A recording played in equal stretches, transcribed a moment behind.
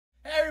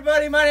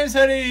Everybody, my name's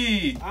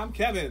Hoody. I'm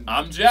Kevin.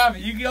 I'm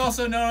Javi. You can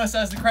also know us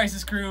as the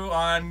Crisis Crew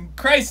on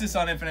Crisis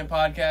on Infinite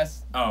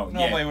Podcast. Oh,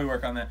 Normally we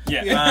work on that.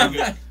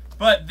 Yeah.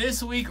 But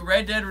this week,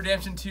 Red Dead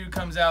Redemption 2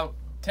 comes out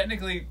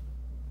technically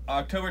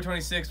October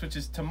 26th, which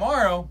is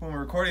tomorrow when we're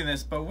recording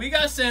this. But we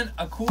got sent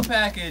a cool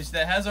package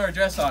that has our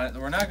address on it.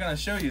 We're not going to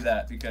show you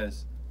that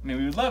because, I mean,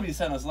 we would love you to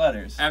send us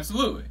letters.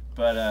 Absolutely.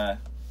 But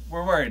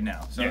we're worried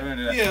now. So Yeah. we're going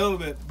to do that. Yeah, a little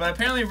bit. But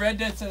apparently Red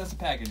Dead sent us a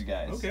package,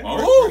 guys. Okay.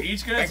 We're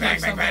each going to Bang, take bang,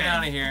 something bang,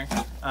 out of here.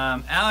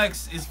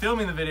 Alex is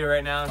filming the video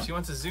right now, and she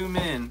wants to zoom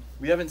in.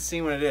 We haven't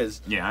seen what it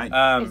is.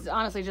 Yeah. It's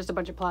honestly just a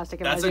bunch of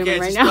plastic. That's I'm okay, it's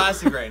right just now.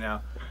 plastic right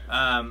now.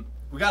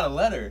 We got a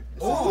letter.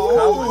 It says Ooh.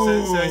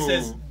 compliments. So it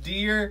says,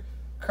 Dear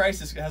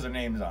Crisis, it has our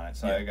names on it,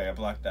 so I gotta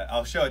block that.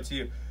 I'll show it to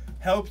you.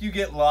 Help you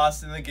get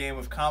lost in the game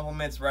with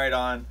compliments right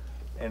on.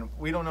 And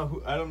we don't know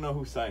who, I don't know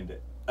who signed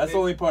it. That's the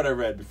only part I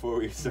read before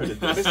we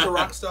started this. Mr.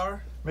 Rockstar.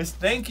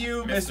 Thank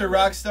you, Mr.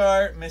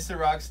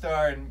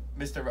 Rockstar, and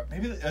Mr.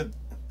 Maybe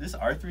this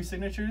are 3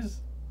 signatures?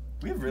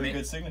 We have really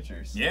good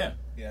signatures. Yeah.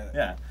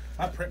 Yeah.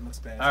 My print looks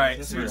bad. All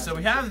right, so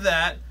we have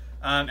that.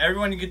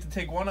 Everyone, you get to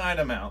take one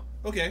item out.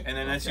 Okay. And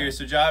then that's yours.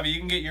 So, Javi, you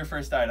can get your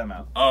first item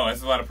out. Oh,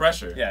 it's a lot of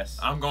pressure. Yes.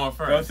 I'm going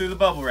first. Go through the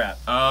bubble wrap.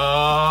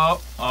 Oh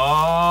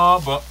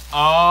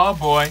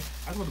boy. I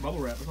just want the bubble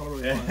wrap. That's all I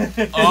really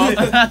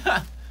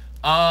want.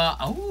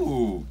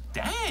 Oh,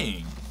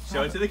 dang.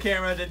 Show it to the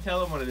camera, then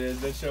tell them what it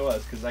is, then show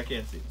us, because I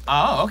can't see.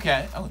 Oh,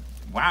 okay. Oh,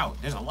 wow.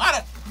 There's a lot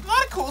of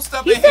cool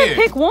stuff He in said here.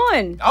 pick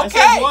one. I Okay.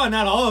 said one,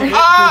 not all of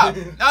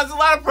it. That's a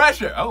lot of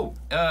pressure. Oh,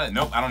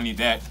 nope. I don't need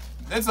that.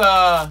 There's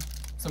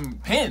some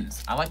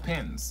pins. I like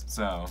pins.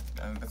 So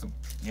that's a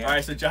yeah. All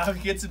right, so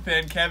Javi gets a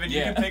pin. Kevin, you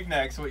Yeah. can pick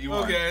next what you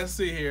want. Okay, let's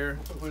see here.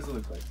 What does it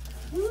look like?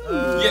 Yeah,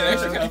 they're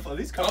actually Are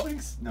these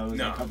couplings? No, those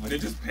aren't couplings. they're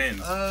just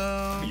pins.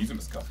 I use them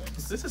as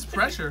cufflinks. This is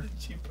pressure.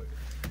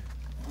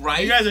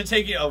 Right? You guys are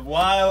taking a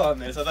while on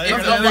this. I thought you were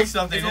It's going to pick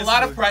something. There's a This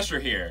lot is- of pressure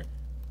here.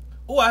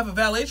 Oh, I have a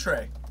valet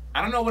tray.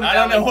 I don't know what I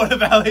don't know what a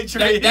valet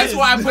tray is. That's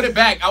why I put it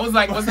back. I was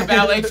like, what's the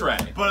valet tray?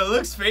 But it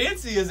looks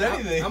fancy as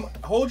anything.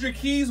 Hold your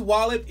keys,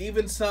 wallet,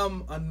 even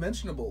some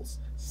unmentionables.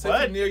 Sit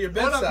What? near your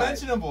What bedside.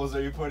 unmentionables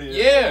are you putting in?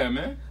 Yeah,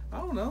 man. I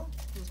don't know.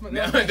 That's my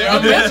They're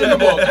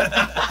unmentionable.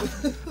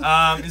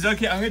 Is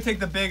okay. I'm gonna take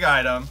the big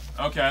item.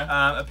 Okay.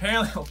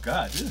 Apparently, oh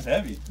god, this is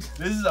heavy.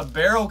 This is a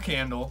barrel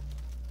candle.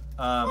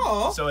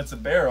 Aw. So it's a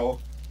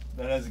barrel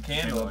that has a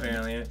candle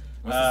apparently in it.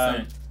 What's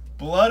it say?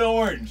 Blood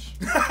orange.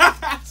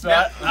 So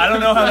I don't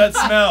know how that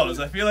smells.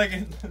 I feel like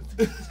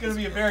it's gonna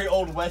be a very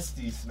old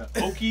westy smell.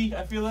 Oaky,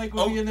 I feel like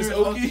will be in there. It's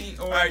Oaky. oaky,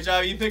 All right,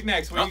 Javi, you pick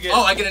next. What do you get?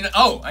 I get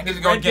I get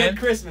to go Red again. Dead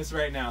Christmas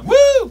right now.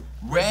 Woo!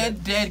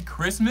 Red Dead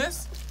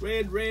Christmas?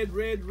 Red,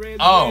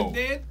 Oh,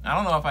 dead. I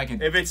don't know if I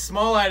can. If it's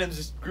small items,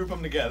 just group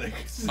them together.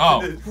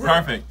 Oh,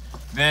 perfect.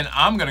 Then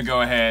I'm gonna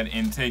go ahead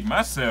and take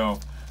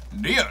myself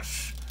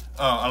this,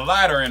 a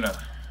lighter and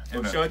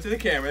Show it to the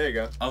camera. There you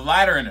go. a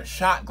lighter and a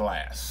shot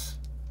glass.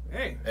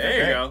 Hey.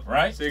 There you go.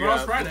 Right? So you're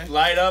Tomorrow's gonna Friday.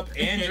 light up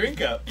and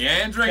drink up. Yeah,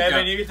 and drink Kevin,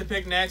 up. you get to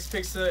pick next.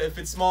 Pick if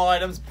it's small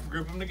items,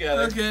 group them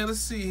together. Okay, let's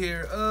see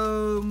here.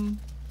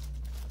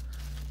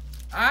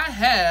 I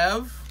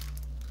have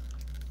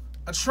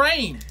a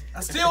train.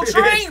 A steel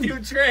train.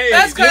 Steel train.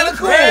 That's kind of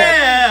cool.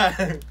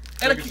 Yeah.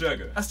 And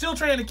Sugar. a steel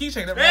train and a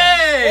keychain.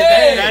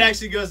 Hey, that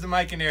actually goes to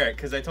Mike and Eric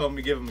because I told them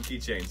to give them a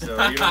keychain, so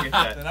you don't get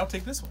that. Then I'll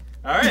take this one.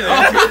 All right,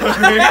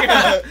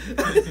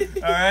 there you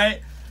go. All right,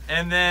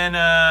 and then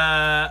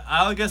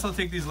I guess I'll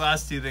take these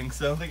last two things.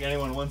 So I don't think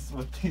anyone wants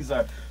what these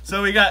are.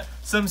 So we got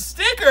some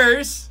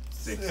stickers,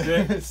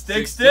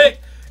 stick,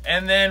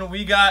 and then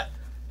we got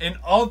an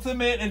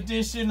ultimate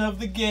edition of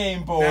the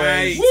Game Boy.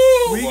 Nice.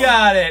 Woo! We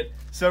got it.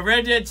 So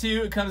Red Dead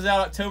 2, it comes out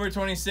October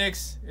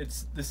 26th.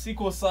 It's the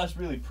sequel /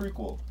 really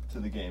prequel to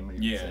the game.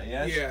 You could say,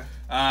 yes?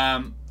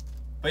 Yeah.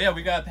 But yeah,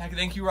 we got a pack.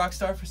 Thank you,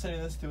 Rockstar, for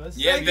sending this to us.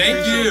 Yeah,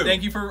 thank you.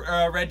 Thank you for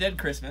Red Dead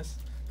Christmas.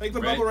 Take the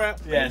Red- bubble wrap.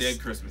 Yes. Red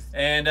Dead Christmas.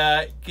 And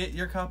get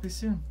your copy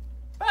soon.